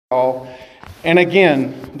And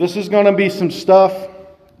again, this is going to be some stuff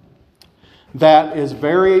that is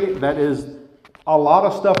a lot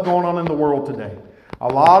of stuff going on in the world today. A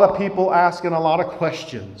lot of people asking a lot of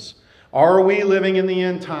questions. Are we living in the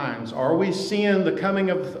end times? Are we seeing the coming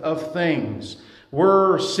of things?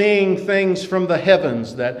 We're seeing things from the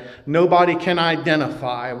heavens that nobody can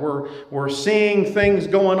identify. We're seeing things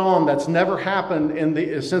going on that's never happened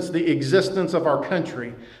since the existence of our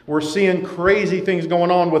country. We're seeing crazy things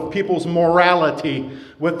going on with people's morality,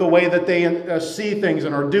 with the way that they see things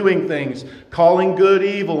and are doing things, calling good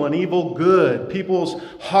evil and evil good. People's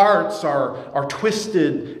hearts are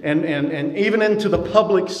twisted, and even into the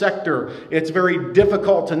public sector, it's very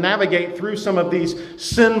difficult to navigate through some of these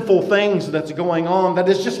sinful things that's going on that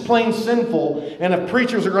is just plain sinful. And if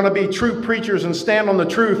preachers are going to be true preachers and stand on the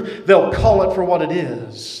truth, they'll call it for what it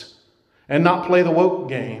is and not play the woke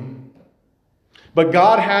game. But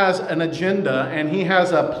God has an agenda, and He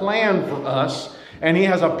has a plan for us, and He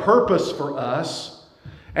has a purpose for us.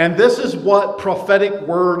 And this is what prophetic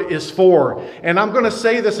word is for. And I'm going to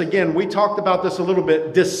say this again. We talked about this a little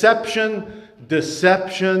bit. Deception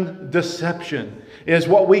is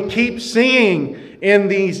what we keep seeing in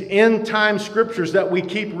these end time scriptures that we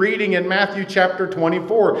keep reading in Matthew chapter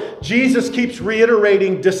 24. Jesus keeps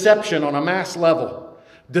reiterating deception on a mass level.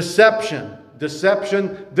 Deception.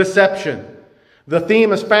 The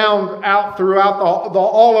theme is found out throughout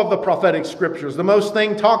all of the prophetic scriptures. The most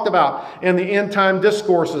thing talked about in the end time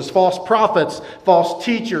discourses: false prophets, false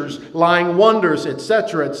teachers, lying wonders,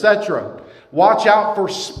 etc., etc. Watch out for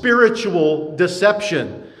spiritual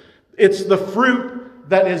deception. It's the fruit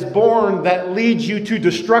that is born that leads you to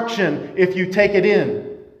destruction if you take it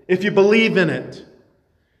in, if you believe in it.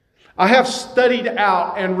 I have studied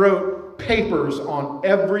out and wrote papers on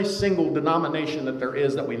every single denomination that there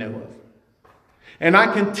is that we know of. And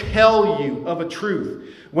I can tell you of a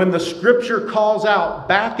truth. When the Scripture calls out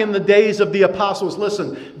back in the days of the apostles,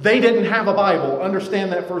 listen, they didn't have a Bible.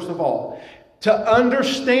 Understand that first of all. To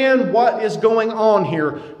understand what is going on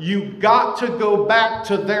here, you've got to go back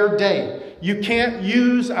to their day. You can't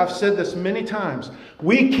use, I've said this many times,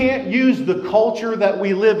 we can't use the culture that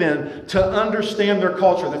we live in to understand their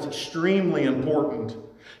culture. That's extremely important.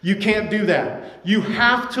 You can't do that. You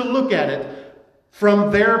have to look at it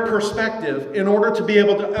from their perspective in order to be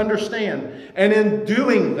able to understand. And in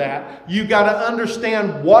doing that, you got to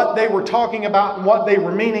understand what they were talking about and what they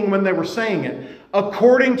were meaning when they were saying it,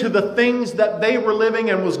 according to the things that they were living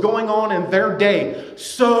and was going on in their day.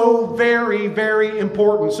 So very, very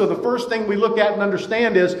important. So the first thing we look at and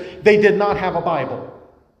understand is they did not have a Bible.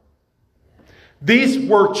 These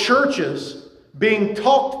were churches being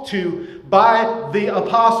talked to by the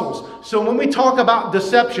apostles. So when we talk about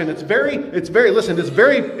deception, it's very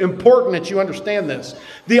important that you understand this.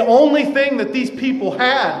 The only thing that these people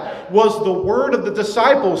had was the word of the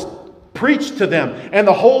disciples preached to them and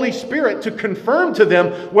the Holy Spirit to confirm to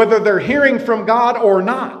them whether they're hearing from God or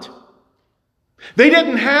not. They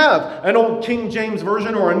didn't have an old King James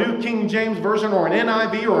Version or a New King James Version or an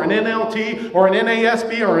NIV or an NLT or an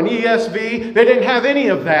NASB or an ESV. They didn't have any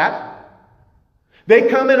of that. They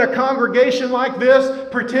come in a congregation like this,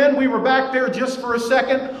 pretend we were back there just for a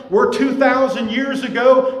second. We're 2,000 years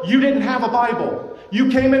ago. You didn't have a Bible. You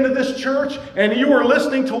came into this church and you were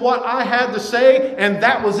listening to what I had to say, and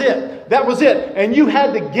that was it. That was it. And you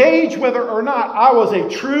had to gauge whether or not I was a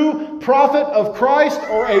true prophet of Christ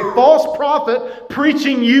or a false prophet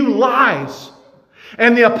preaching you lies.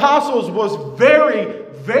 And the apostles was very,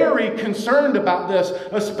 very concerned about this,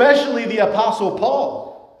 especially the apostle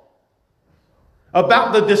Paul,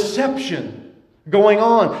 about the deception going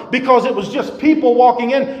on, because it was just people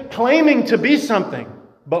walking in claiming to be something,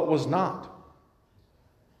 but was not.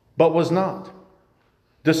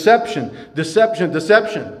 Deception.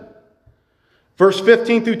 Verse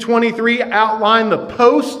 15 through 23 outline the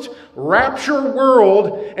post-rapture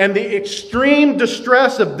world and the extreme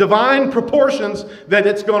distress of divine proportions that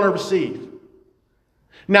it's going to receive.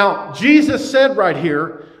 Now, Jesus said right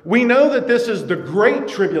here, we know that this is the great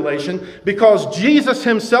tribulation because Jesus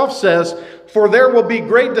Himself says, "For there will be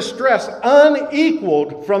great distress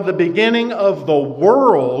unequaled from the beginning of the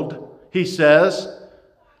world," He says,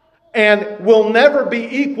 "and will never be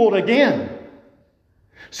equaled again."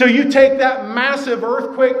 So you take that massive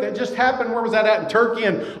earthquake that just happened, where was that at, in Turkey,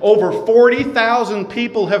 and over 40,000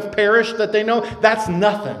 people have perished that they know, that's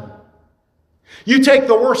nothing. You take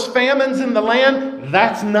the worst famines in the land,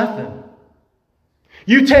 that's nothing.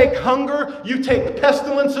 You take hunger, you take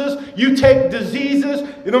pestilences, you take diseases,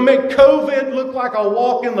 it'll make COVID look like a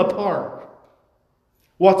walk in the park.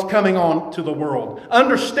 what's coming on to the world.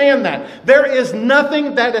 Understand that. There is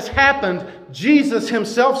nothing that has happened. Jesus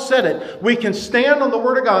himself said it. We can stand on the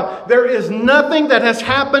Word of God. There is nothing that has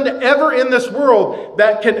happened ever in this world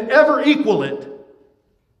that can ever equal it.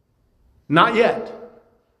 Not yet.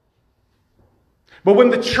 But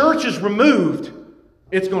when the church is removed,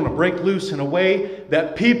 it's going to break loose in a way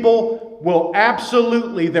that people will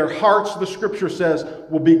absolutely, their hearts, the Scripture says,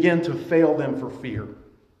 will begin to fail them for fear.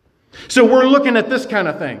 So we're looking at this kind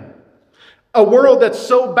of thing. A world that's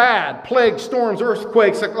so bad, plagues, storms,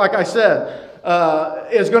 earthquakes, like I said,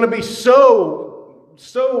 is going to be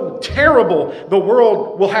so terrible, the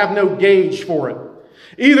world will have no gauge for it.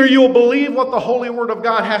 Either you'll believe what the Holy Word of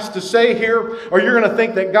God has to say here, or you're going to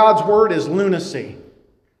think that God's Word is lunacy.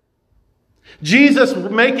 Jesus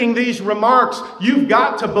making these remarks, you've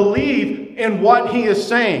got to believe in what He is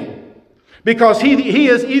saying. Because he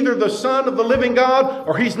is either the Son of the living God,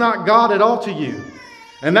 or He's not God at all to you.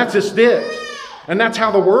 And that's just it. And that's how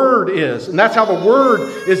the Word is. And that's how the Word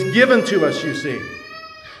is given to us, you see.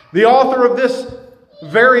 The author of this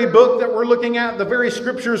very book that we're looking at, the very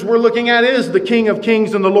Scriptures we're looking at, is the King of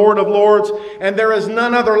Kings and the Lord of Lords. And there is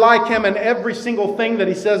none other like Him, and every single thing that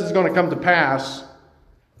He says is going to come to pass.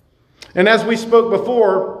 And as we spoke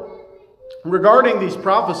before, regarding these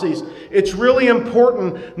prophecies, it's really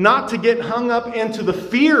important not to get hung up into the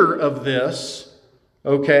fear of this,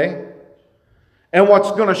 okay? And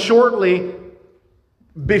what's going to shortly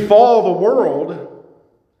befall the world.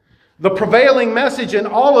 The prevailing message in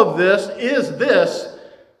all of this is this,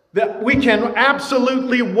 that we can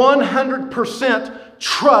absolutely 100%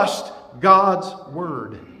 trust God's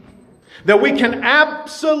Word. That we can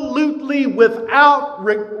absolutely, without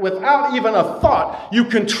even a thought, you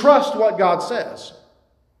can trust what God says.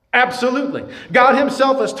 Absolutely. God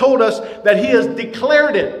Himself has told us that He has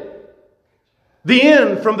declared it. The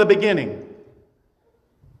end from the beginning.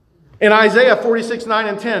 In Isaiah 46, 9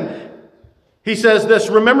 and 10, He says this,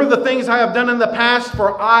 "Remember the things I have done in the past,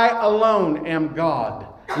 for I alone am God."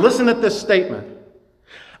 Listen at this statement.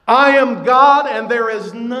 "I am God and there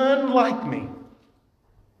is none like me,"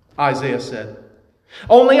 Isaiah said.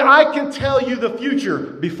 "Only I can tell you the future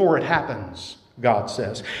before it happens," God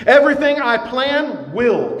says. "Everything I plan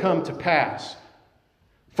will come to pass,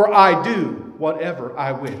 for I do whatever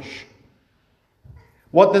I wish."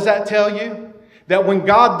 What does that tell you? That when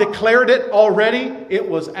God declared it already, it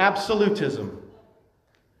was absolutism.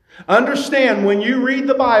 Understand, when you read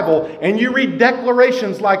the Bible and you read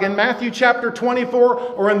declarations like in Matthew chapter 24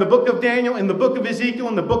 or in the book of Daniel, in the book of Ezekiel,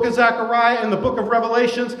 in the book of Zechariah, in the book of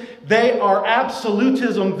Revelations, they are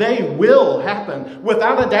absolutism. They will happen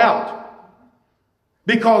without a doubt.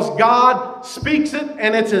 Because God speaks it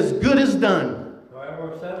and it's as good as done.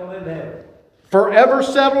 Forever settled in heaven. Forever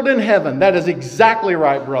settled in heaven. That is exactly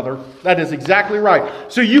right, brother. That is exactly right.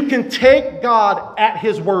 So you can take God at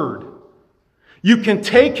His word. You can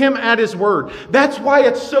take Him at His word. That's why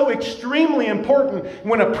it's so extremely important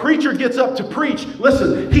when a preacher gets up to preach.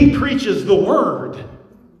 Listen, he preaches the Word.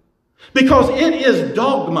 Because it is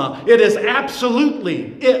dogma. It is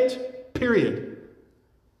absolutely it. Period.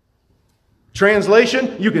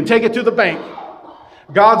 Translation, you can take it to the bank.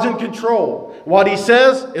 God's in control. What He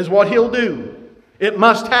says is what He'll do. It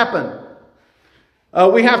must happen.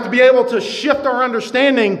 We have to be able to shift our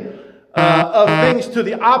understanding of things to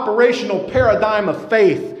the operational paradigm of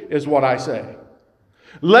faith, is what I say.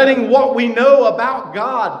 Letting what we know about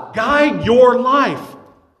God guide your life.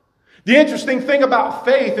 The interesting thing about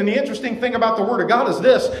faith and the interesting thing about the Word of God is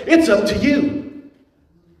this: it's up to you.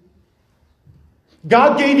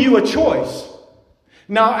 God gave you a choice.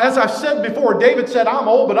 Now, as I've said before, David said, "I'm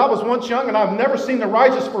old, but I was once young, and I've never seen the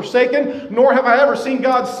righteous forsaken, nor have I ever seen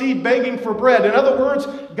God's seed begging for bread." In other words,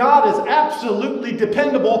 God is absolutely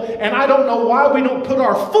dependable, and I don't know why we don't put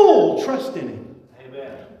our full trust in Him.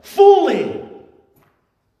 Amen. Fully.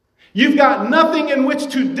 You've got nothing in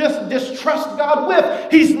which to distrust God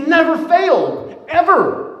with. He's never failed,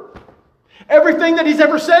 ever. Everything that He's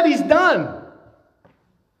ever said, He's done.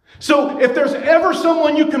 So if there's ever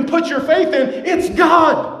someone you can put your faith in, it's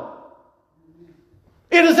God.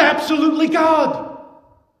 It is absolutely God.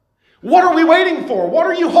 What are we waiting for? What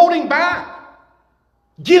are you holding back?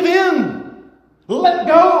 Give in. Let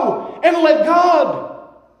go and let God.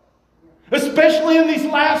 Especially in these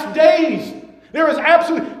last days. There is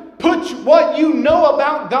absolutely... Put what you know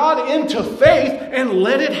about God into faith and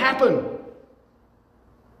let it happen.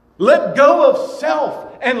 Let go of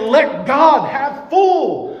self and let God have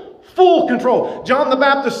full control. John the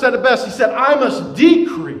Baptist said it best. He said, "I must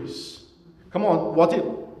decrease." Come on, what did?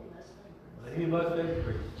 He must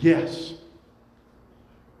increase. Yes.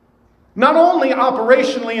 Not only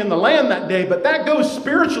operationally in the land that day, but that goes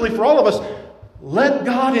spiritually for all of us. Let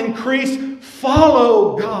God increase.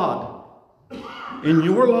 Follow God in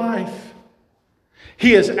your life.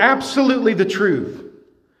 He is absolutely the truth.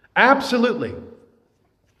 Absolutely.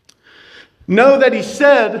 Know that He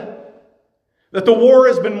said that the war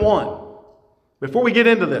has been won. Before we get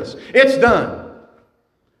into this, it's done.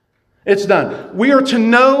 It's done. We are to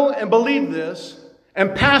know and believe this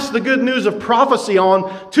and pass the good news of prophecy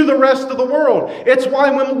on to the rest of the world. It's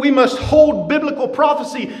why we must hold biblical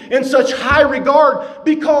prophecy in such high regard,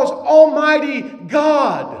 because Almighty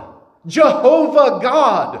God, Jehovah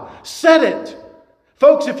God, said it.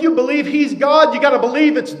 Folks, if you believe He's God, you got to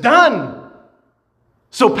believe it's done.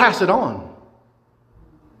 So pass it on.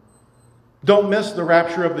 Don't miss the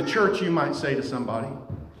rapture of the church, you might say to somebody.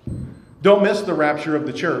 Don't miss the rapture of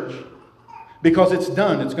the church. Because it's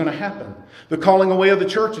done. It's going to happen. The calling away of the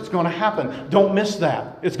church, it's going to happen. Don't miss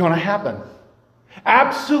that. It's going to happen.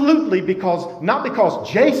 Absolutely, not because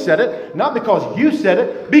Jay said it, not because you said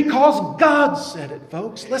it, because God said it,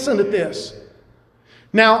 folks. Listen to this.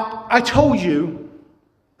 Now, I told you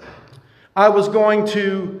I was going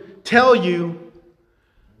to tell you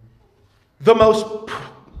the most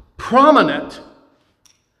prominent,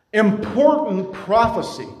 important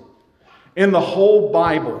prophecy in the whole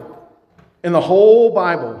Bible. In the whole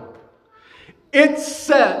Bible. It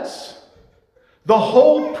sets the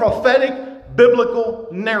whole prophetic biblical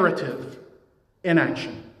narrative in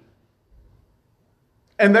action.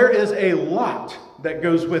 And there is a lot that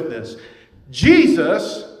goes with this.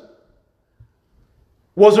 Jesus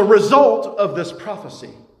was a result of this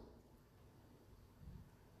prophecy.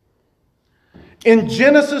 In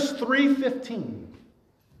Genesis 3:15,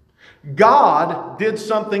 God did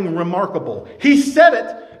something remarkable. He said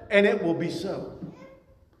it, and it will be so.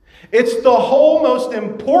 It's the whole most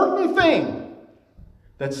important thing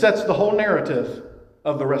that sets the whole narrative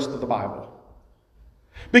of the rest of the Bible.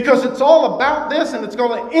 Because it's all about this, and it's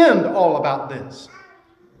going to end all about this.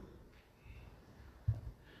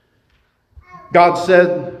 God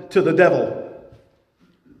said to the devil,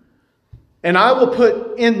 "And I will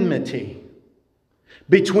put enmity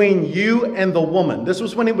between you and the woman." This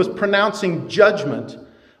was when He was pronouncing judgment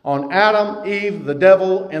on Adam, Eve, the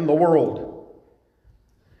devil, and the world.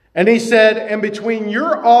 And He said, "And between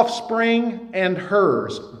your offspring and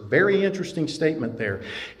hers." Very interesting statement there.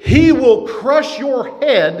 "He will crush your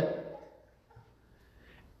head,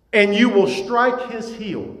 and you will strike his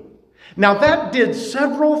heel." Now that did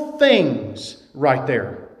several things right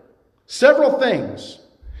there. Several things.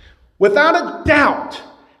 Without a doubt,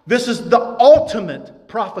 this is the ultimate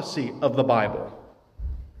prophecy of the Bible.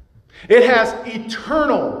 It has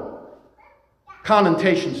eternal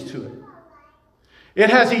connotations to it. It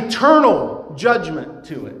has eternal judgment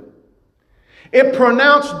to it. It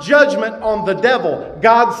pronounced judgment on the devil.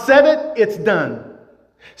 God said it, it's done.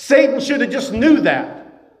 Satan should have just knew that.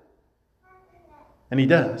 And he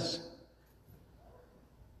does.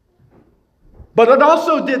 But it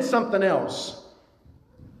also did something else.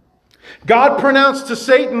 God pronounced to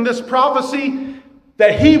Satan this prophecy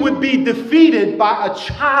that he would be defeated by a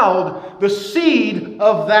child, the seed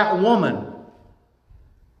of that woman.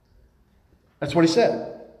 That's what he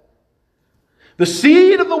said. The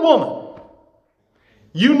seed of the woman.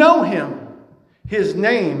 You know him. His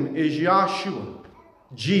name is Yahshua,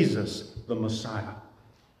 Jesus the Messiah.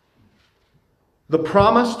 The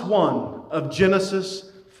promised one of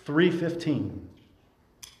Genesis 3:15.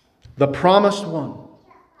 The promised one.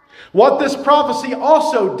 What this prophecy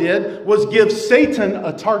also did was give Satan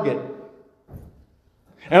a target.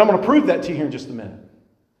 And I'm going to prove that to you here in just a minute.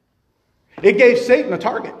 It gave Satan a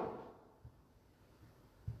target.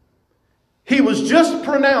 He was just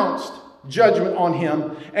pronounced judgment on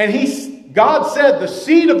him, and God said the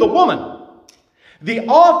seed of the woman, the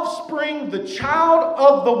offspring, the child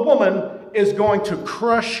of the woman, is going to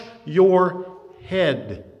crush your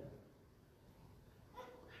head.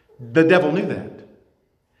 The devil knew that.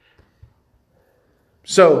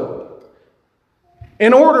 So,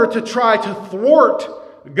 in order to try to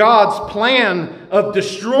thwart God's plan of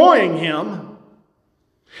destroying him,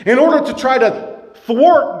 in order to try to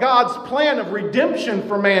thwart God's plan of redemption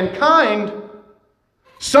for mankind,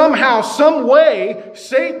 somehow, some way,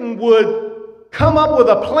 Satan would come up with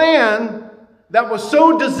a plan that was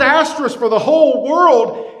so disastrous for the whole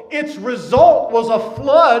world, its result was a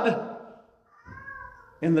flood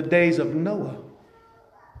in the days of Noah.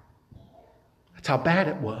 That's how bad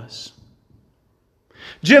it was.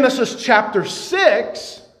 Genesis chapter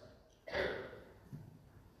 6,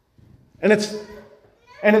 and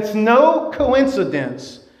it's no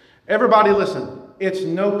coincidence. Everybody listen. It's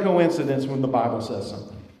no coincidence when the Bible says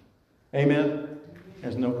something. Amen?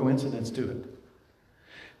 There's no coincidence to it.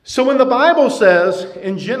 So when the Bible says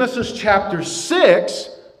in Genesis chapter 6,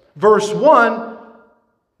 verse 1,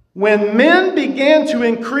 when men began to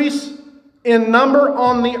increase in number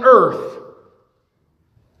on the earth.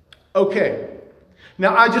 Okay.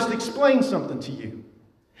 Now I just explained something to you.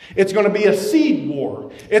 It's going to be a seed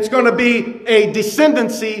war. It's going to be a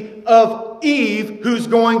descendancy of Eve who's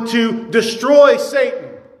going to destroy Satan.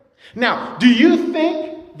 Now, do you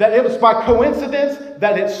think that it was by coincidence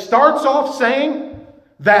that it starts off saying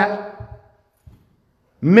that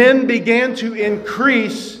men began to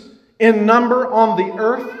increase in number on the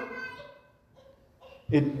earth?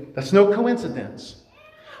 That's no coincidence.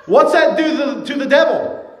 What's that do to the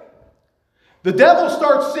devil? The devil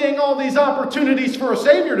starts seeing all these opportunities for a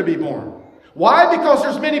Savior to be born. Why? Because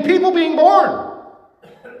there's many people being born.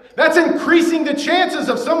 That's increasing the chances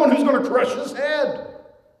of someone who's going to crush his head.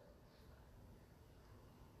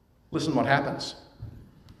 Listen what happens.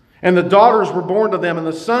 And the daughters were born to them, and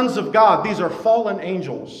the sons of God, these are fallen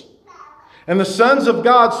angels. And the sons of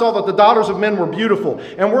God saw that the daughters of men were beautiful.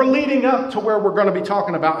 And we're leading up to where we're going to be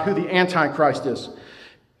talking about who the Antichrist is.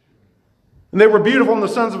 And they were beautiful, and the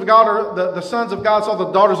sons of God saw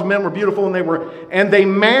the daughters of men were beautiful, and they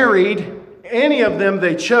married any of them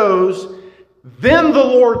they chose. Then the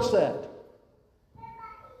Lord said,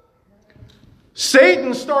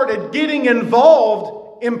 Satan started getting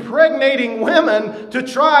involved, impregnating women to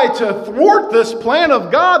try to thwart this plan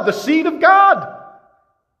of God, the seed of God.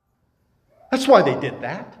 That's why they did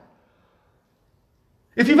that.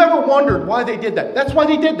 If you've ever wondered why they did that, that's why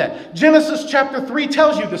they did that. Genesis chapter 3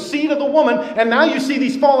 tells you the seed of the woman, and now you see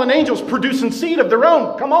these fallen angels producing seed of their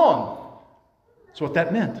own. Come on. That's what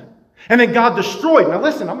that meant. And then God destroyed. Now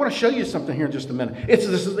listen, I'm going to show you something here in just a minute.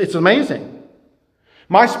 It's amazing.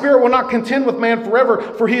 My spirit will not contend with man forever,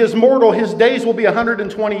 for he is mortal. His days will be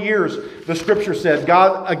 120 years, the scripture said.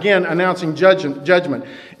 God, again, announcing judgment.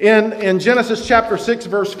 In Genesis chapter 6,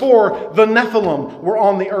 verse 4, the Nephilim were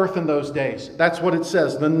on the earth in those days. That's what it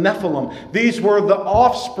says, the Nephilim. These were the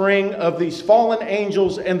offspring of these fallen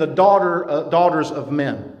angels and the daughters of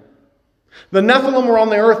men. The Nephilim were on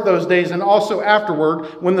the earth those days, and also afterward,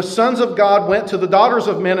 when the sons of God went to the daughters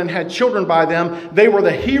of men and had children by them, they were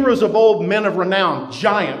the heroes of old, men of renown,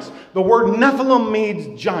 giants. The word Nephilim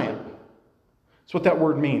means giant. That's what that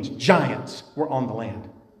word means. Giants were on the land.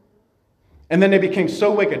 And then they became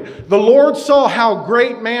so wicked. The Lord saw how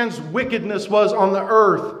great man's wickedness was on the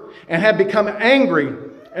earth and had become angry.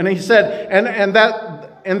 And he said,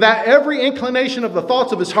 and that every inclination of the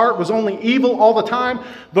thoughts of his heart was only evil all the time.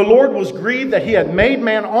 The Lord was grieved that he had made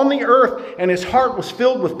man on the earth, and his heart was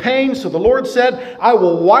filled with pain. So the Lord said, I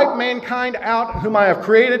will wipe mankind out, whom I have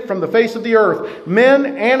created from the face of the earth.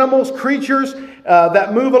 Men, animals, creatures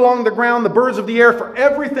that move along the ground, the birds of the air, for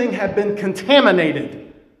everything had been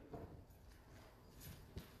contaminated.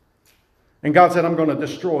 And God said, I'm going to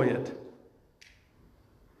destroy it.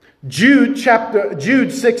 Jude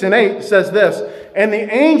 6 and 8 says this, and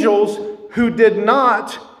the angels who did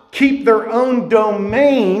not keep their own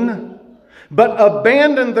domain, but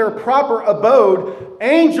abandoned their proper abode,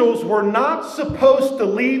 angels were not supposed to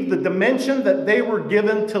leave the dimension that they were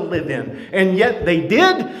given to live in. And yet they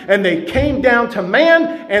did, and they came down to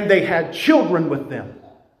man, and they had children with them.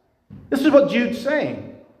 This is what Jude's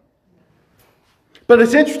saying. But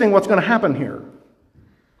it's interesting what's going to happen here.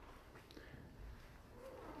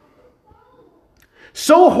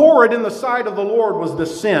 So horrid in the sight of the Lord was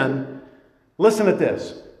this sin. Listen to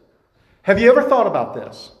this. Have you ever thought about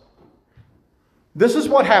this? This is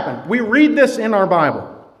what happened. We read this in our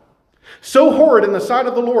Bible. So horrid in the sight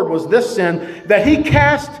of the Lord was this sin that he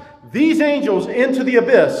cast these angels into the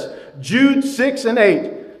abyss, Jude 6 and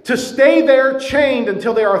 8, to stay there chained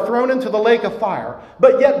until they are thrown into the lake of fire.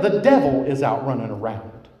 But yet the devil is out running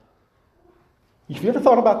around. Have you ever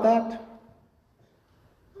thought about that?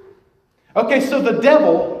 Okay, so the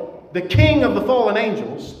devil, the king of the fallen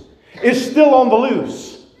angels, is still on the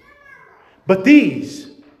loose. But these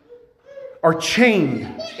are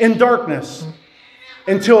chained in darkness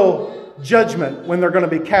until judgment, when they're going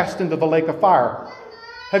to be cast into the lake of fire.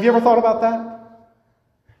 Have you ever thought about that?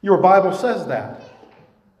 Your Bible says that.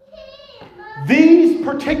 These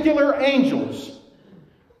particular angels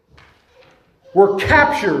were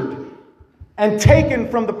captured and taken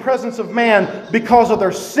from the presence of man because of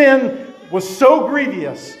their sin was so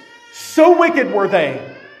grievous, so wicked were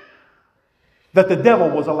they, that the devil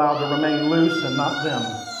was allowed to remain loose and not them.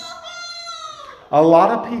 A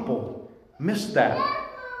lot of people missed that.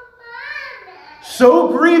 So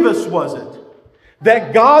grievous was it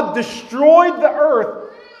that God destroyed the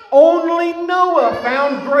earth. Only Noah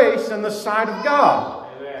found grace in the sight of God.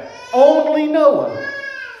 Only Noah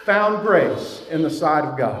found grace in the sight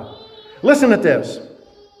of God. Listen at this.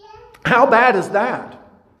 How bad is that?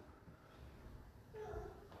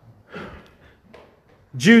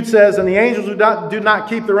 Jude says, and the angels do not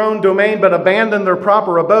keep their own domain, but abandon their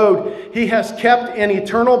proper abode. He has kept in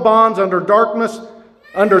eternal bonds under darkness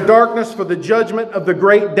for the judgment of the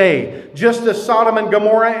great day. Just as Sodom and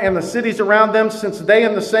Gomorrah and the cities around them, since they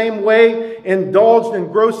in the same way indulged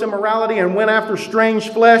in gross immorality and went after strange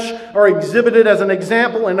flesh, are exhibited as an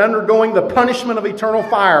example in undergoing the punishment of eternal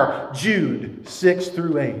fire. Jude 6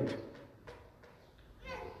 through 8.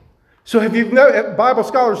 So Bible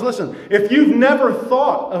scholars, listen, if you've never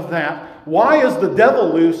thought of that, why is the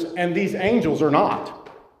devil loose and these angels are not?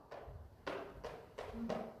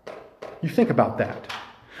 You think about that.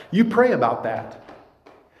 You pray about that.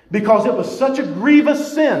 Because it was such a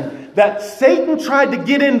grievous sin that Satan tried to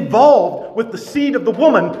get involved with the seed of the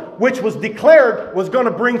woman, which was declared was going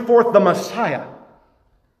to bring forth the Messiah.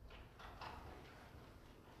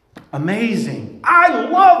 Amazing. I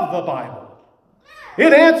love the Bible.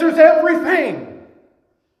 It answers everything.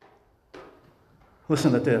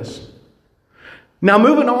 Listen to this. Now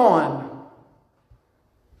moving on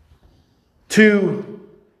to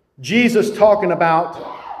Jesus talking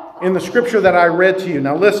about in the scripture that I read to you.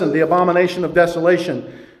 Now listen, the abomination of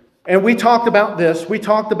desolation. And we talked about this. We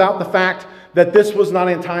talked about the fact that this was not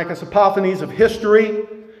Antiochus Epiphanes of history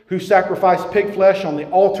who sacrificed pig flesh on the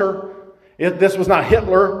altar. This was not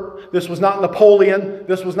Hitler. This was not Napoleon.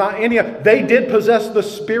 This was not any of... They did possess the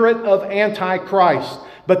spirit of Antichrist.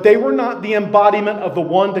 But they were not the embodiment of the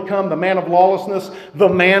one to come, the man of lawlessness, the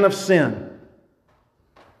man of sin.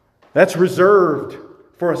 That's reserved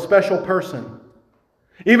for a special person.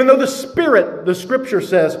 Even though the Spirit, the Scripture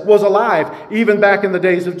says, was alive even back in the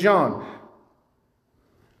days of John.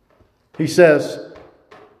 He says,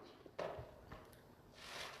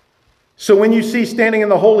 so when you see standing in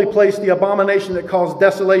the holy place the abomination that caused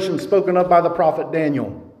desolation spoken of by the prophet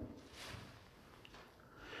Daniel.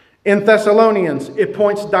 In Thessalonians, it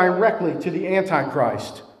points directly to the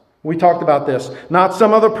Antichrist. We talked about this. Not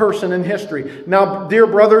some other person in history. Now, dear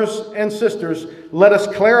brothers and sisters, let us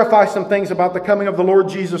clarify some things about the coming of the Lord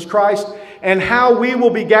Jesus Christ and how we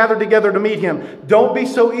will be gathered together to meet Him. Don't be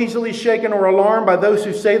so easily shaken or alarmed by those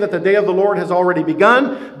who say that the day of the Lord has already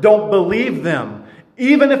begun. Don't believe them.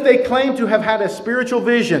 Even if they claim to have had a spiritual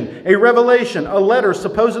vision, a revelation, a letter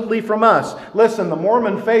supposedly from us. Listen, the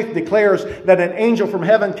Mormon faith declares that an angel from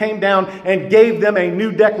heaven came down and gave them a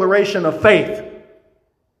new declaration of faith.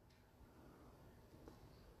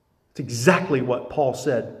 It's exactly what Paul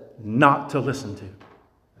said not to listen to.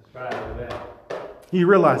 That's right. You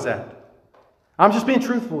realize that? I'm just being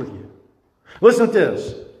truthful with you. Listen to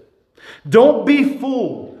this. Don't be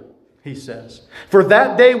fooled, he says. For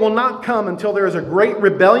that day will not come until there is a great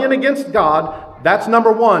rebellion against God. That's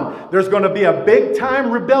number one. There's going to be a big time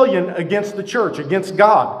rebellion against the church, against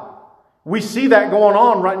God. We see that going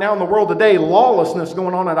on right now in the world today. Lawlessness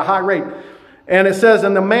going on at a high rate. And it says,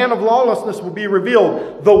 and the man of lawlessness will be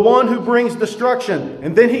revealed, the one who brings destruction.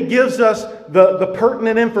 And then he gives us the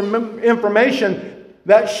pertinent information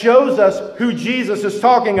that shows us who Jesus is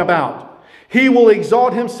talking about. He will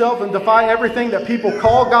exalt himself and defy everything that people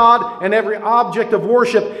call God and every object of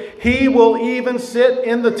worship. He will even sit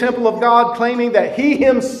in the temple of God claiming that he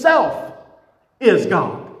himself is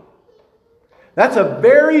God. That's a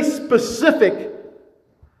very specific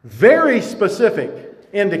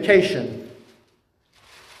indication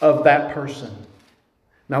of that person.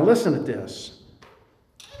 Now listen to this.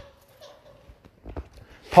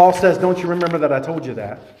 Paul says, don't you remember that I told you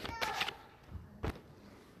that?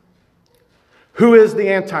 Who is the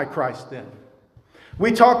Antichrist then?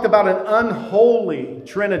 We talked about an unholy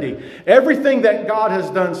trinity. Everything that God has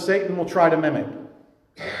done, Satan will try to mimic.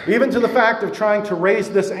 Even to the fact of trying to raise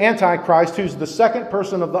this Antichrist, who's the second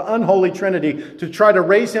person of the unholy trinity, to try to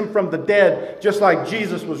raise him from the dead, just like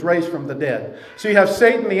Jesus was raised from the dead. So you have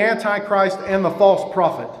Satan, the Antichrist, and the false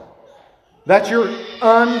prophet. That's your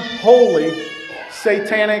unholy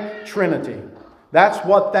satanic trinity. That's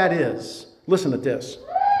what that is. Listen to this.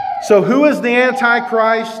 So who is the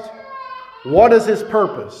Antichrist? What is his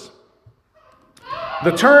purpose?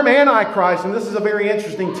 The term Antichrist, and this is a very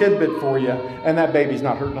interesting tidbit for you, and that baby's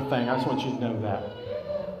not hurting a thing. I just want you to know that.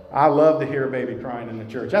 I love to hear a baby crying in the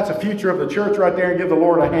church. That's a future of the church right there, and give the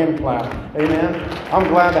Lord a hand clap. Amen? I'm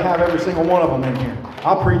glad to have every single one of them in here.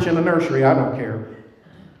 I'll preach in the nursery. I don't care.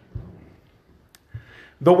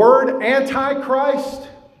 The word Antichrist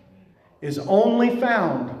is only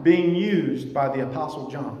found being used by the Apostle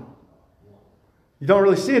John. You don't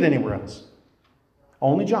really see it anywhere else.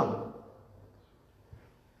 Only John.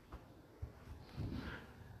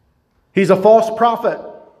 He's a false prophet.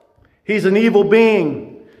 He's an evil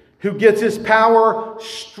being who gets his power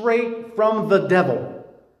straight from the devil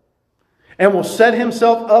and will set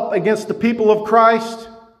himself up against the people of Christ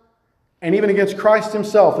and even against Christ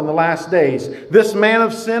himself in the last days. This man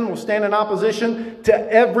of sin will stand in opposition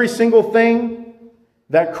to every single thing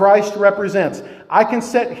that Christ represents. I can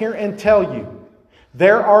sit here and tell you,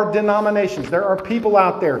 there are denominations, there are people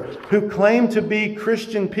out there who claim to be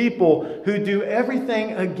Christian people who do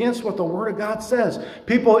everything against what the Word of God says.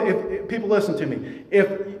 People, if people listen to me.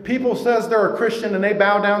 If people says they're a Christian and they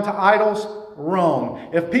bow down to idols, wrong.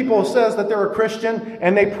 If people says that they're a Christian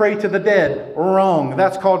and they pray to the dead, wrong.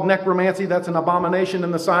 That's called necromancy. That's an abomination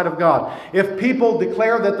in the sight of God. If people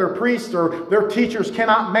declare that their priests or their teachers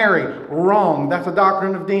cannot marry, wrong. That's a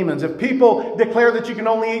doctrine of demons. If people declare that you can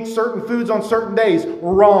only eat certain foods on certain days,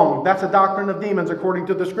 wrong. That's a doctrine of demons according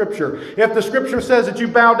to the Scripture. If the Scripture says that you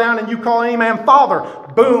bow down and you call any man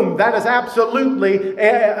father, boom, that is absolutely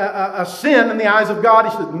a sin in the eyes of God.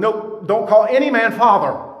 He said, no, don't call any man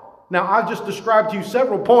father. Now, I've just described to you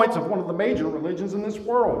several points of one of the major religions in this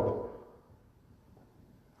world.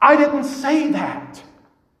 I didn't say that.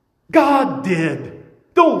 God did.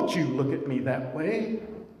 Don't you look at me that way.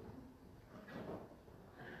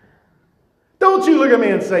 Don't you look at me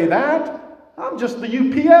and say that. I'm just the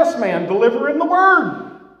UPS man delivering the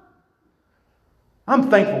word. I'm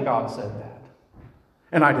thankful God said that.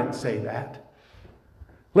 And I didn't say that.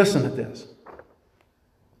 Listen to this.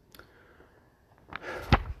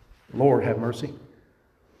 Lord have mercy.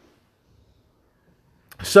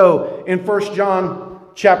 So, in 1 John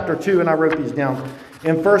chapter 2, and I wrote these down.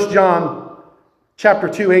 In 1 John chapter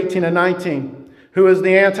 2, 18 and 19, who is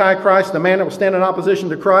the Antichrist, the man that will stand in opposition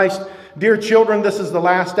to Christ? Dear children, this is the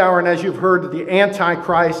last hour, and as you've heard, the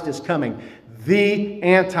Antichrist is coming. The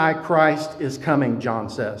Antichrist is coming, John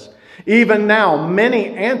says. Even now,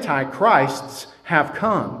 many Antichrists have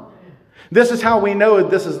come. This is how we know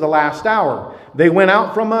this is the last hour. They went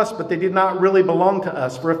out from us, but they did not really belong to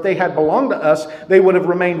us. For if they had belonged to us, they would have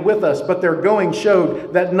remained with us. But their going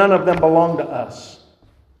showed that none of them belonged to us.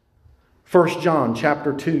 1 John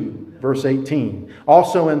chapter 2, verse 18.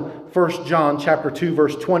 Also in 1 John chapter 2,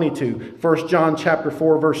 verse 22. 1 John chapter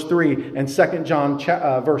 4, verse 3. And 2 John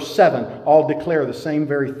verse 7 all declare the same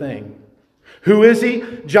very thing. Who is he?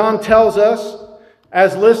 John tells us,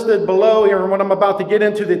 as listed below here, and what I'm about to get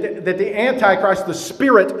into, that the Antichrist, the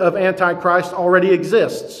spirit of Antichrist, already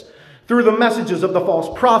exists through the messages of the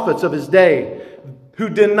false prophets of his day who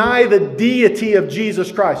deny the deity of Jesus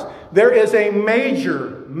Christ. There is a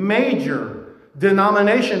major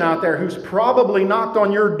denomination out there who's probably knocked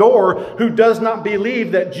on your door who does not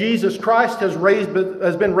believe that Jesus Christ has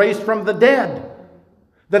been raised from the dead.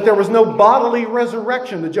 That there was no bodily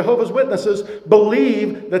resurrection. The Jehovah's Witnesses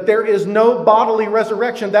believe that there is no bodily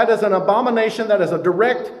resurrection. That is an abomination. That is a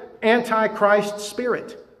direct Antichrist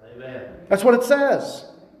spirit. Amen. That's what it says.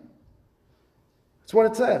 That's what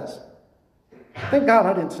it says. Thank God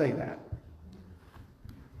I didn't say that.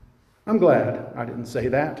 I'm glad I didn't say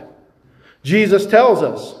that. Jesus tells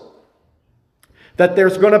us that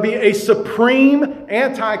there's going to be a supreme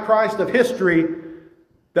Antichrist of history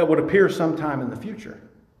that would appear sometime in the future.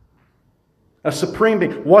 A supreme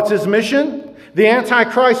being. What's his mission? The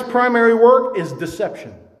Antichrist's primary work is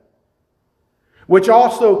deception, which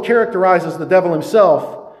also characterizes the devil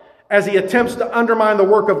himself as he attempts to undermine the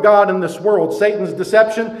work of God in this world. Satan's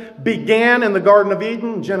deception began in the Garden of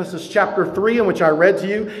Eden, Genesis chapter 3, in which I read to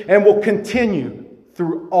you, and will continue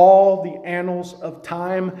through all the annals of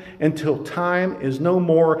time until time is no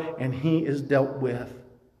more and he is dealt with.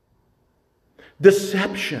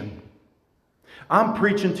 Deception. I'm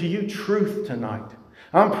preaching to you truth tonight.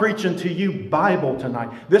 I'm preaching to you Bible tonight.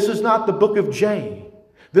 This is not the book of Jay.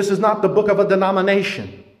 This is not the book of a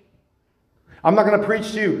denomination. I'm not going to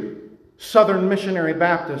preach to you Southern Missionary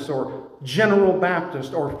Baptist or General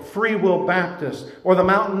Baptist or Free Will Baptist or the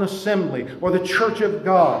Mountain Assembly or the Church of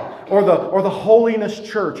God or the Holiness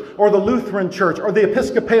Church or the Lutheran Church or the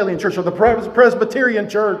Episcopalian Church or the Presbyterian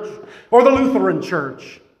Church or the Lutheran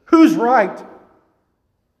Church. Who's right?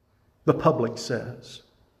 The public says.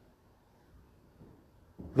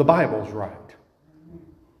 The Bible's right.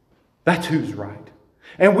 That's who's right.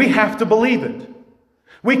 And we have to believe it.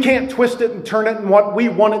 We can't twist it and turn it in what we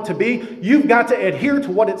want it to be. You've got to adhere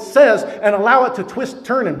to what it says and allow it to twist,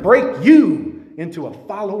 turn, and break you into a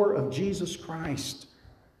follower of Jesus Christ.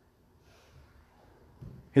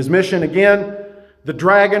 His mission, again, the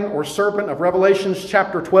dragon or serpent of Revelation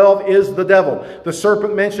chapter 12 is the devil. The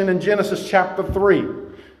serpent mentioned in Genesis chapter 3.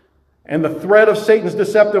 And the thread of Satan's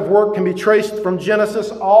deceptive work can be traced from Genesis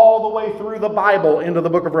all the way through the Bible into the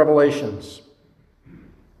book of Revelations.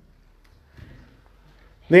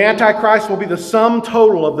 The Antichrist will be the sum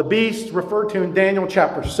total of the beast referred to in Daniel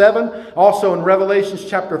chapter 7, also in Revelation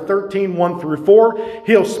chapter 13, 1 through 4.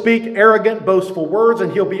 He'll speak arrogant, boastful words,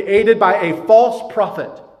 and he'll be aided by a false prophet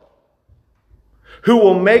who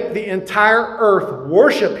will make the entire earth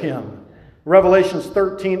worship him. Revelations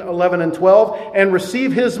 13, 11, and 12, and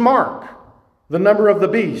receive his mark, the number of the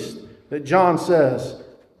beast, that John says,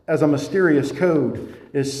 as a mysterious code,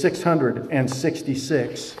 is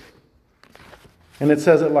 666. And it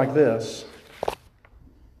says it like this.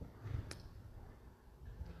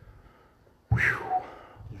 Whew.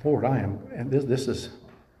 Lord, and this is...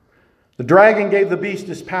 The dragon gave the beast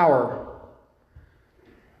his power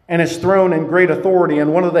and his throne and great authority.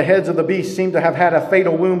 And one of the heads of the beast seemed to have had a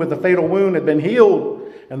fatal wound, but the fatal wound had been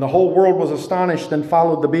healed. And the whole world was astonished and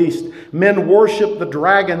followed the beast. Men worshipped the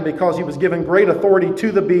dragon because he was given great authority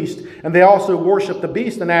to the beast. And they also worshipped the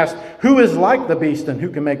beast and asked, who is like the beast and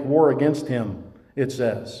who can make war against him? It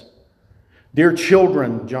says. Dear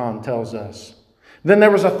children, John tells us. Then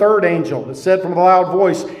there was a third angel that said from a loud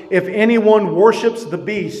voice, if anyone worships the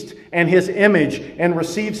beast and his image and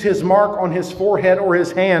receives his mark on his forehead or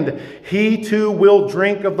his hand, he too will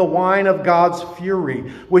drink of the wine of God's fury,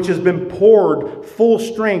 which has been poured full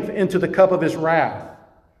strength into the cup of his wrath.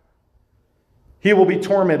 He will be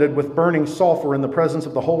tormented with burning sulfur in the presence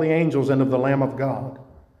of the holy angels and of the Lamb of God.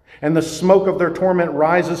 And the smoke of their torment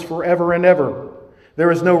rises forever and ever. There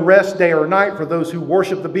is no rest day or night for those who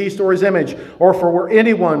worship the beast or his image, or for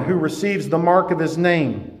anyone who receives the mark of his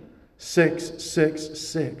name.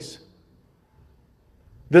 666.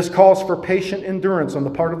 This calls for patient endurance on the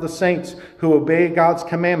part of the saints who obey God's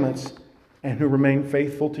commandments and who remain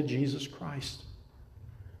faithful to Jesus Christ.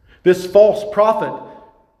 This false prophet,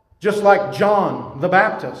 just like John the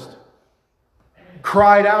Baptist,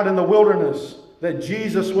 cried out in the wilderness that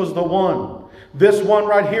Jesus was the one. This one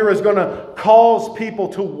right here is going to cause people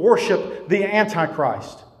to worship the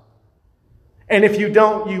Antichrist. And if you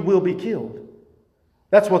don't, you will be killed.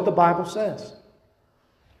 That's what the Bible says.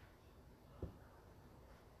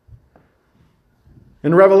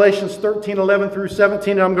 In Revelations 13, 11 through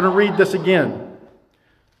 17, and I'm going to read this again.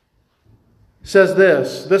 It says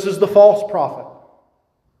this. This is the false prophet.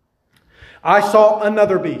 I saw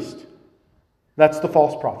another beast. That's the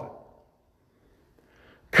false prophet.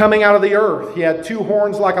 Coming out of the earth, he had two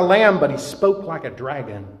horns like a lamb, but he spoke like a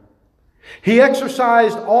dragon. He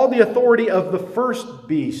exercised all the authority of the first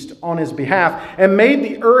beast on his behalf and made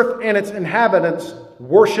the earth and its inhabitants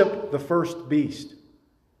worship the first beast.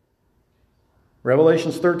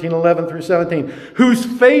 Revelations 13, 11 through 17, whose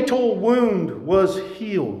fatal wound was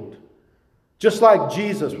healed, just like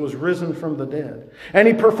Jesus was risen from the dead. And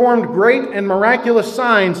he performed great and miraculous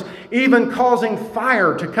signs, even causing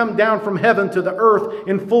fire to come down from heaven to the earth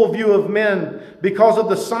in full view of men. Because of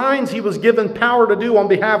the signs he was given power to do on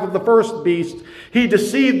behalf of the first beast, he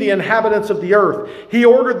deceived the inhabitants of the earth. He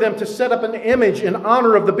ordered them to set up an image in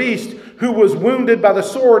honor of the beast who was wounded by the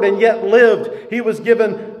sword and yet lived. He was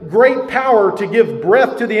given great power to give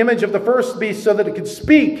breath to the image of the first beast so that it could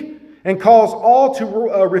speak and cause all to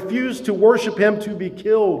refuse to worship him to be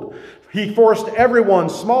killed. He forced everyone,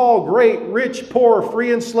 small, great, rich, poor,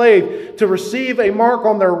 free and slave, to receive a mark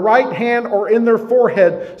on their right hand or in their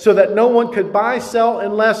forehead so that no one could buy, sell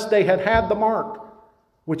unless they had had the mark,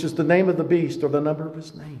 which is the name of the beast or the number of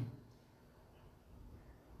his name.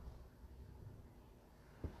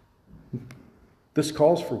 This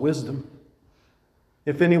calls for wisdom.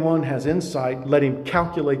 If anyone has insight, let him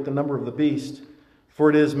calculate the number of the beast. For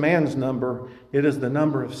it is man's number. It is the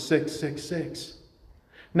number of 666.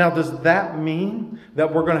 Now, does that mean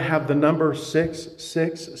that we're going to have the number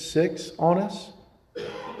 666 on us?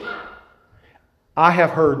 I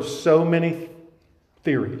have heard so many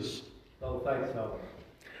theories. Don't think so.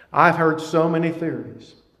 I've heard so many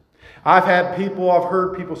theories. I've heard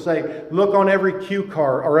people say, look on every cue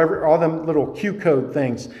card or all them little cue code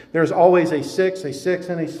things. There's always a 6,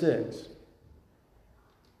 and a 6.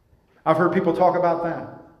 I've heard people talk about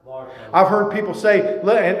that. I've heard people say,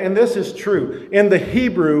 and this is true, in the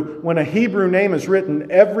Hebrew, when a Hebrew name is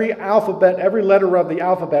written, every letter of the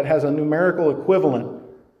alphabet has a numerical equivalent.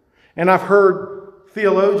 And I've heard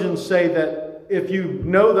theologians say that if you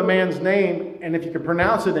know the man's name and if you can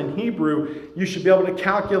pronounce it in Hebrew, you should be able to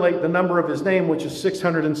calculate the number of his name, which is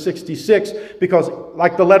 666, because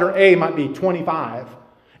like the letter A might be 25,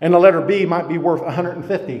 and the letter B might be worth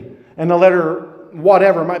 150, and the letter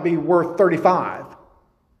whatever might be worth 35.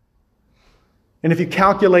 And if you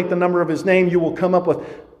calculate the number of his name, you will come up with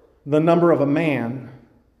the number of a man.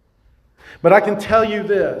 But I can tell you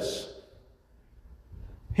this.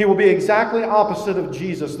 He will be exactly opposite of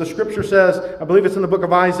Jesus. The scripture says, I believe it's in the book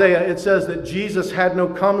of Isaiah, it says that Jesus had no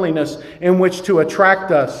comeliness in which to attract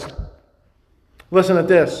us. Listen to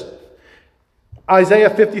this. Isaiah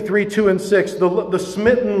 53, 2 and 6. The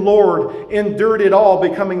smitten Lord endured it all,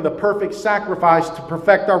 becoming the perfect sacrifice to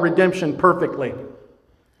perfect our redemption perfectly.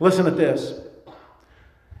 Listen to this.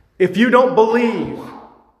 If you don't believe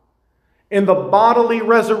in the bodily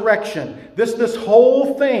resurrection, this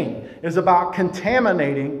whole thing is about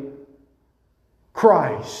contaminating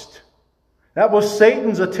Christ. That was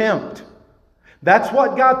Satan's attempt. That's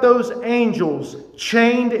what got those angels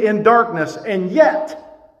chained in darkness, and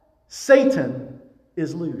yet Satan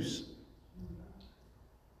is loose.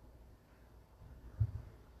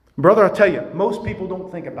 Brother, I tell you, most people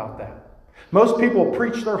don't think about that. Most people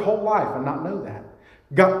preach their whole life and not know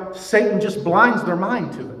that. Satan just blinds their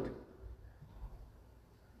mind to it.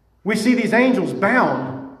 We see these angels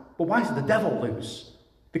bound, but why is the devil loose?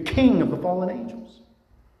 The king of the fallen angels.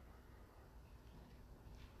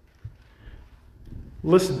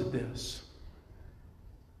 Listen to this.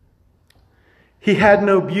 He had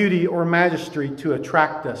no beauty or majesty to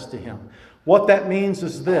attract us to Him. What that means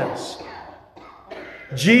is this.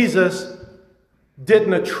 Jesus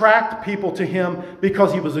didn't attract people to Him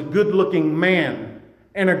because He was a good-looking man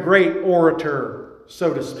and a great orator,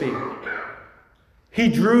 so to speak. He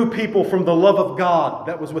drew people from the love of God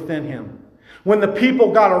that was within Him. When the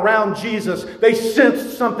people got around Jesus, they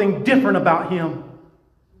sensed something different about Him.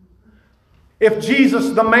 If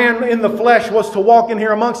Jesus, the man in the flesh, was to walk in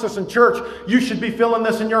here amongst us in church, you should be feeling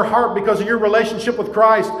this in your heart because of your relationship with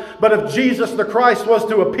Christ. But if Jesus the Christ was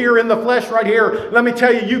to appear in the flesh right here, let me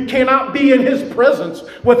tell you, you cannot be in His presence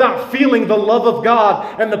without feeling the love of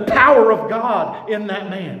God and the power of God in that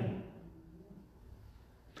man.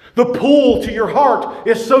 The pull to your heart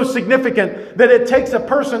is so significant that it takes a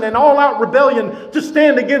person in all-out rebellion to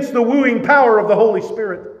stand against the wooing power of the Holy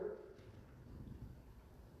Spirit.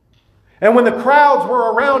 And when the crowds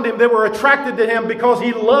were around Him, they were attracted to Him because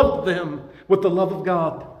He loved them with the love of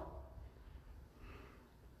God.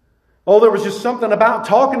 Oh, there was just something about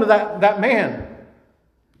talking to that man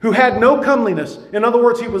who had no comeliness. In other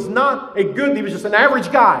words, he was just an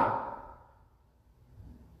average guy.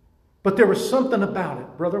 But there was something about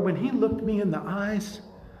it, brother. When He looked me in the eyes,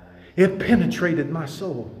 it penetrated my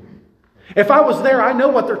soul. If I was there, I know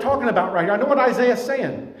what they're talking about right here. I know what Isaiah's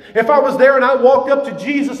saying. If I was there and I walked up to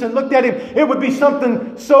Jesus and looked at Him, it would be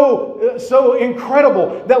something so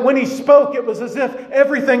incredible that when He spoke, it was as if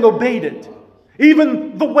everything obeyed it.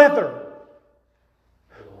 Even the weather.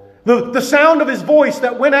 The sound of His voice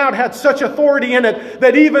that went out had such authority in it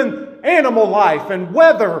that even animal life and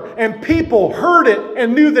weather and people heard it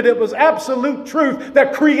and knew that it was absolute truth,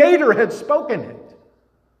 that Creator had spoken it.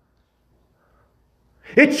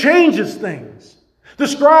 It changes things. The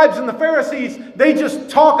scribes and the Pharisees, they just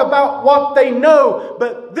talk about what they know.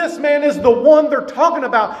 But this man is the one they're talking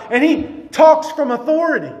about. And he talks from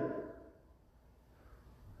authority.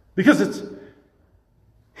 Because it's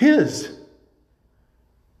His.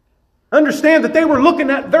 Understand that they were looking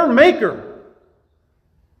at their Maker.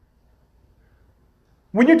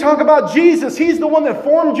 When you talk about Jesus, He's the one that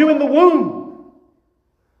formed you in the womb.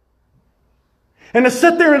 And to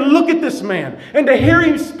sit there and look at this man and to hear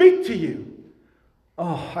him speak to you.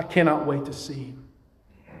 Oh, I cannot wait to see him.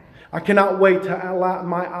 I cannot wait to allow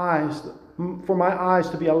for my eyes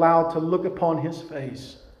to be allowed to look upon His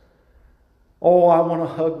face. Oh, I want to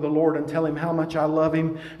hug the Lord and tell Him how much I love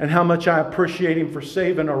Him and how much I appreciate Him for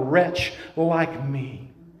saving a wretch like me.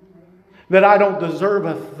 That I don't deserve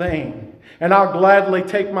a thing. And I'll gladly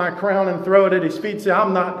take my crown and throw it at His feet and say,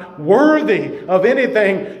 I'm not worthy of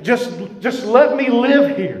anything. Just let me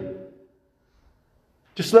live here.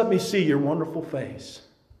 Just let me see your wonderful face.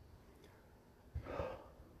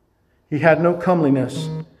 He had no comeliness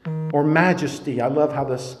or majesty. I love how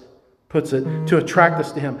this puts it, to attract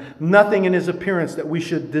us to Him. Nothing in His appearance that we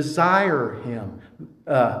should desire Him,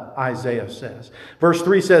 Isaiah says. Verse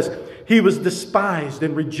 3 says, He was despised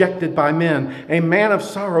and rejected by men, a man of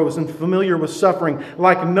sorrows and familiar with suffering,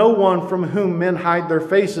 like no one from whom men hide their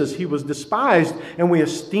faces. He was despised, and we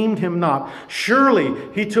esteemed Him not. Surely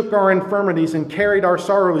He took our infirmities and carried our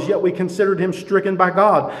sorrows, yet we considered Him stricken by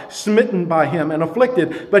God, smitten by Him, and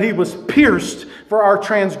afflicted. But He was pierced for our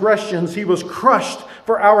transgressions. He was crushed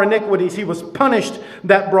for our iniquities. He was punished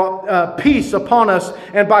that brought peace upon us.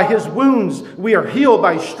 And by His wounds we are healed.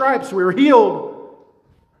 By His stripes we are healed.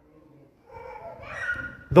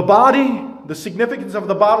 The body, the significance of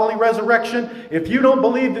the bodily resurrection. If you don't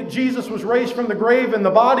believe that Jesus was raised from the grave in the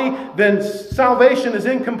body, then salvation is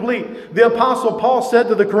incomplete. The Apostle Paul said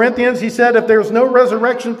to the Corinthians, he said, if there's no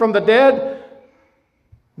resurrection from the dead,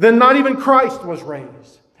 then not even Christ was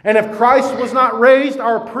raised. And if Christ was not raised,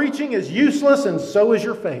 our preaching is useless, and so is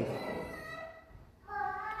your faith.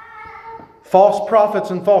 False prophets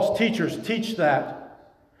and false teachers teach that.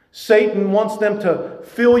 Satan wants them to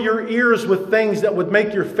fill your ears with things that would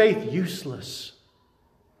make your faith useless.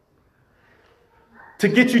 To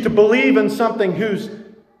get you to believe in something whose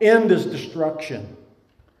end is destruction.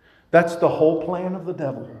 That's the whole plan of the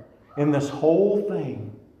devil in this whole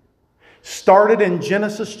thing. Started in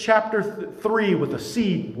Genesis chapter 3 with a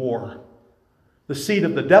seed war. The seed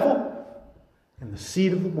of the devil and the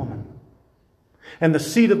seed of the woman. And the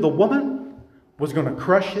seed of the woman was going to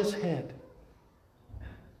crush his head.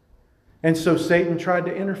 And so Satan tried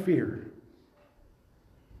to interfere.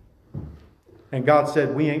 And God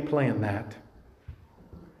said, we ain't playing that.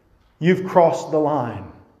 You've crossed the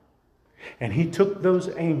line. And He took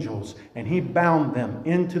those angels and He bound them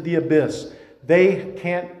into the abyss.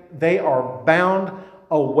 They are bound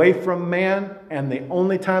away from man, and the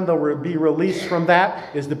only time they'll be released from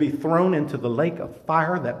that is to be thrown into the lake of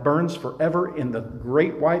fire that burns forever in the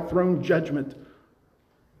great white throne judgment.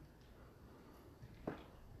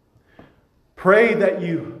 Pray that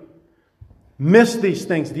you miss these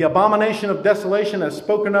things. The abomination of desolation as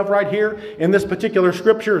spoken of right here in this particular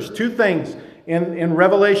scripture is two things in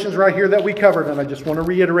Revelations right here that we covered. And I just want to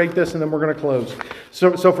reiterate this and then we're going to close.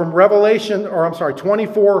 So from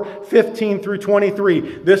 24:15 through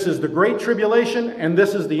 23, this is the Great Tribulation and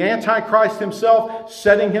this is the Antichrist himself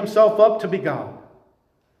setting himself up to be God.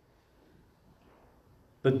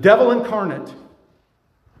 The devil incarnate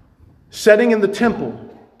setting in the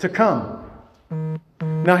temple to come.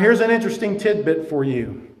 Now here's an interesting tidbit for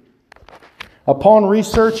you. Upon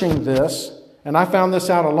researching this, and I found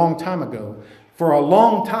this out a long time ago, for a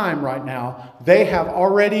long time right now, they have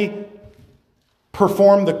already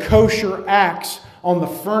performed the kosher acts on the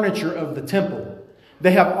furniture of the temple.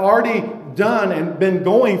 They have already done and been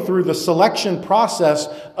going through the selection process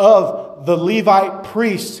of the Levite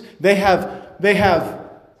priests. They have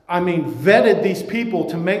vetted these people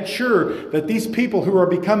to make sure that these people who are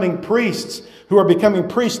becoming priests,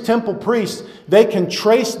 temple priests, they can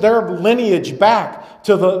trace their lineage back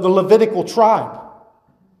to the Levitical tribe.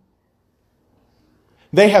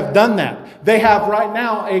 They have done that. They have right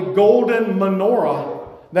now a golden menorah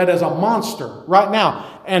that is a monster right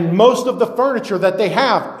now. And most of the furniture that they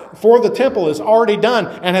have for the temple is already done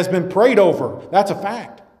and has been prayed over. That's a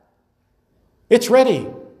fact. It's ready.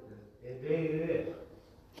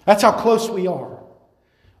 That's how close we are.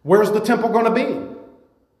 Where's the temple going to be?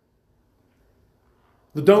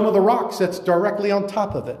 The Dome of the Rock sits directly on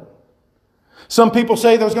top of it. Some people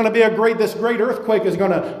say there's going to be this great earthquake is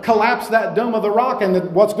going to collapse that Dome of the Rock and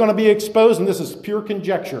that what's going to be exposed, and this is pure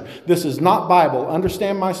conjecture. This is not Bible.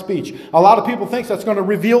 Understand my speech. A lot of people think that's going to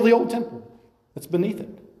reveal the old temple that's beneath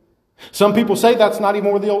it. Some people say that's not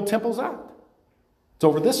even where the old temple's at. It's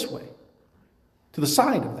over this way, to the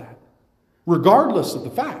side of that. Regardless of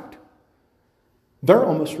the fact, they're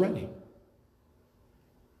almost ready.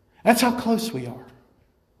 That's how close we are.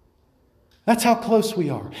 That's how close we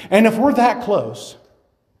are. And if we're that close,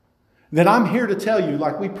 then I'm here to tell you,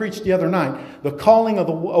 like we preached the other night, the calling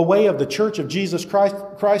away of the church of Jesus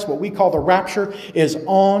Christ, what we call the rapture, is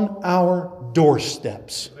on our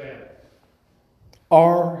doorsteps.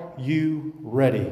 Are you ready?